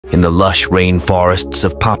In the lush rainforests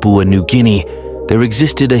of Papua New Guinea, there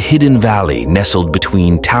existed a hidden valley nestled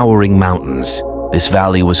between towering mountains. This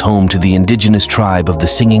valley was home to the indigenous tribe of the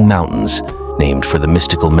Singing Mountains, named for the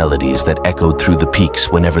mystical melodies that echoed through the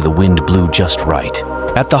peaks whenever the wind blew just right.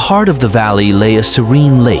 At the heart of the valley lay a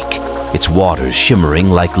serene lake, its waters shimmering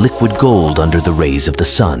like liquid gold under the rays of the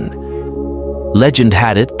sun. Legend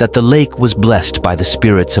had it that the lake was blessed by the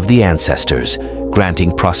spirits of the ancestors,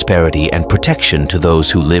 granting prosperity and protection to those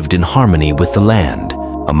who lived in harmony with the land.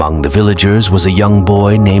 Among the villagers was a young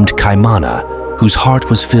boy named Kaimana, whose heart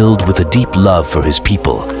was filled with a deep love for his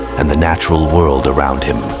people and the natural world around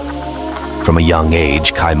him. From a young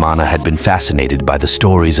age, Kaimana had been fascinated by the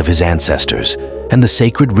stories of his ancestors and the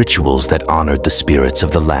sacred rituals that honored the spirits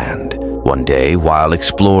of the land. One day, while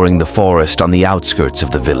exploring the forest on the outskirts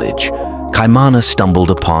of the village, Kaimana stumbled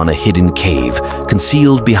upon a hidden cave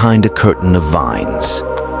concealed behind a curtain of vines.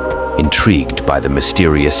 Intrigued by the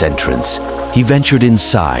mysterious entrance, he ventured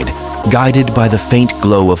inside, guided by the faint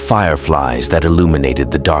glow of fireflies that illuminated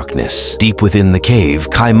the darkness. Deep within the cave,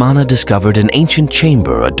 Kaimana discovered an ancient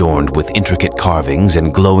chamber adorned with intricate carvings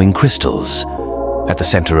and glowing crystals. At the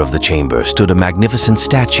center of the chamber stood a magnificent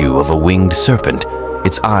statue of a winged serpent,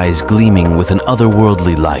 its eyes gleaming with an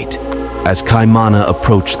otherworldly light. As Kaimana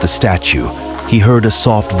approached the statue, he heard a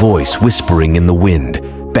soft voice whispering in the wind,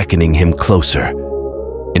 beckoning him closer.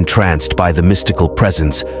 Entranced by the mystical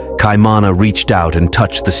presence, Kaimana reached out and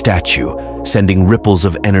touched the statue, sending ripples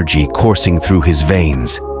of energy coursing through his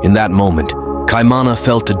veins. In that moment, Kaimana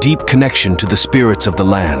felt a deep connection to the spirits of the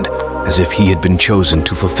land, as if he had been chosen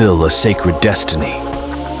to fulfill a sacred destiny.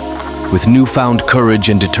 With newfound courage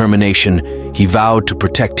and determination, he vowed to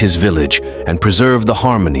protect his village and preserve the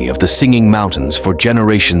harmony of the Singing Mountains for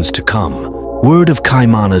generations to come. Word of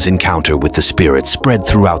Kaimana's encounter with the spirits spread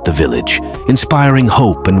throughout the village, inspiring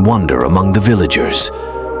hope and wonder among the villagers.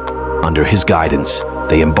 Under his guidance,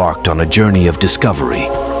 they embarked on a journey of discovery,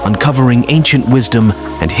 uncovering ancient wisdom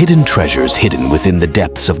and hidden treasures hidden within the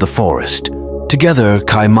depths of the forest. Together,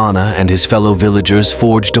 Kaimana and his fellow villagers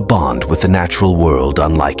forged a bond with the natural world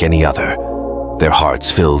unlike any other, their hearts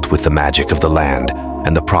filled with the magic of the land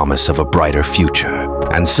and the promise of a brighter future.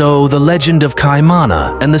 And so the legend of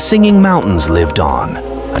Kaimana and the Singing Mountains lived on,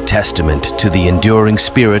 a testament to the enduring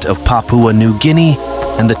spirit of Papua New Guinea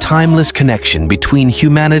and the timeless connection between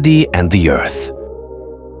humanity and the earth.